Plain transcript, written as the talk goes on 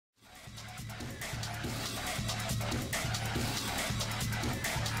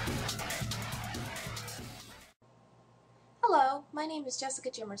my name is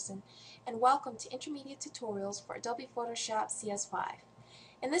Jessica Jimerson, and welcome to Intermediate Tutorials for Adobe Photoshop CS5.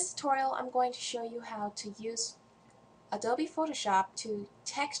 In this tutorial, I'm going to show you how to use Adobe Photoshop to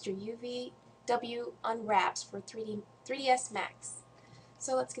texture UVW unwraps for 3ds Max.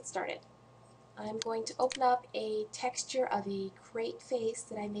 So let's get started. I'm going to open up a texture of a crate face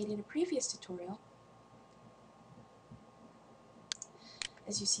that I made in a previous tutorial,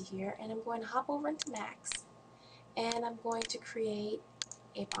 as you see here, and I'm going to hop over into Max. And I'm going to create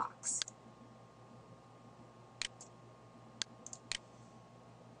a box.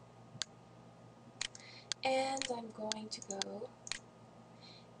 And I'm going to go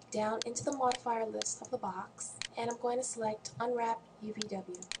down into the modifier list of the box, and I'm going to select Unwrap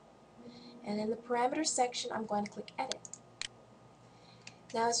UVW. And in the parameters section, I'm going to click Edit.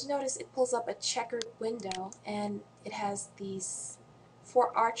 Now, as you notice, it pulls up a checkered window, and it has these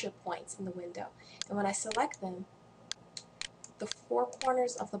 4 archer points in the window. And when I select them, the 4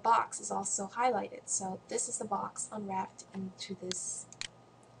 corners of the box is also highlighted. So this is the box unwrapped into this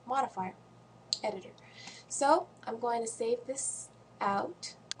modifier editor. So I'm going to save this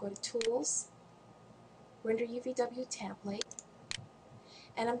out, go to Tools, Render UVW Template,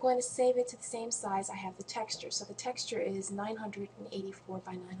 and I'm going to save it to the same size I have the texture. So the texture is 984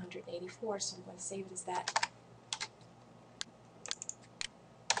 by 984, so I'm going to save it as that.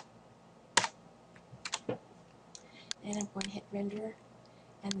 And I'm going to hit Render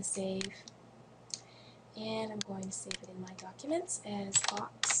and the Save, and I'm going to save it in my documents as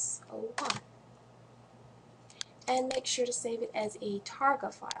Box 01. And make sure to save it as a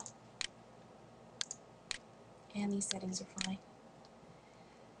Targa file. And these settings are fine.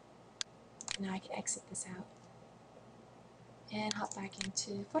 Now I can exit this out and hop back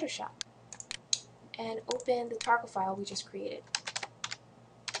into Photoshop and open the Targa file we just created.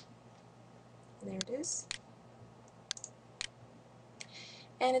 And there it is.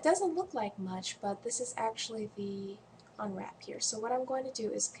 And it doesn't look like much, but this is actually the unwrap here. So what I'm going to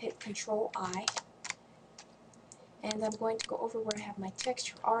do is hit Control-I, and I'm going to go over where I have my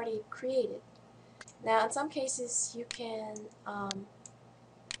texture already created. Now, in some cases, you can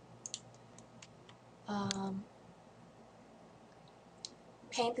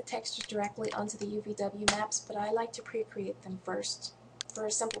paint the textures directly onto the UVW maps, but I like to pre-create them first for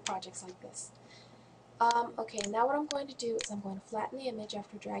simple projects like this. Okay, now what I'm going to do is I'm going to flatten the image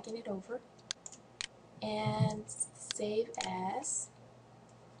after dragging it over and save as,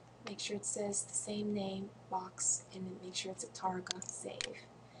 make sure it says the same name, box, and then make sure it's a Targa, save.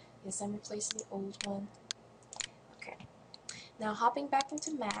 Yes, I'm replacing the old one. Okay, now hopping back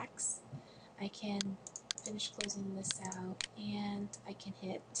into Max, I can finish closing this out, and I can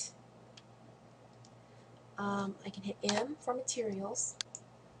hit M for materials.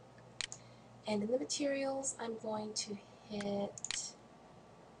 And in the materials, I'm going to hit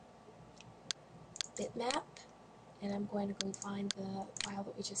bitmap, and I'm going to go find the file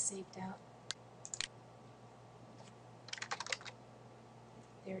that we just saved out.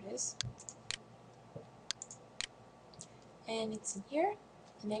 There it is. And it's in here.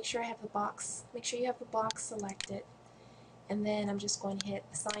 And make sure I have the box. Make sure you have the box selected. And then I'm just going to hit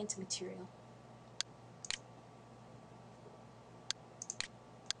Assign to Material.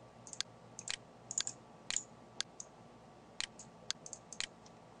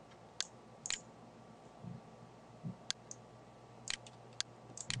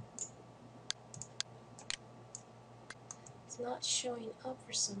 It's not showing up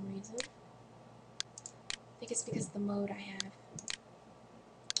for some reason. I think it's because of the mode I have.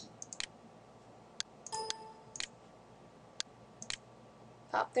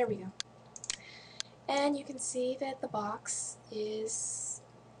 Oh, there we go. And you can see that the box is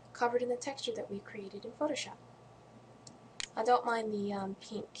covered in the texture that we created in Photoshop. I don't mind the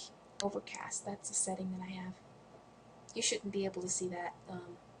pink overcast. That's a setting that I have. You shouldn't be able to see that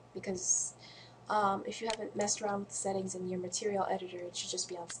because if you haven't messed around with the settings in your material editor, it should just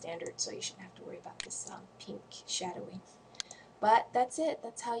be on standard, so you shouldn't have to worry about this pink shadowing. But that's it.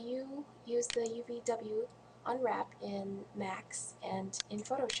 That's how you use the UVW unwrap in Max and in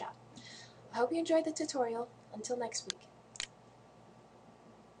Photoshop. I hope you enjoyed the tutorial. Until next week.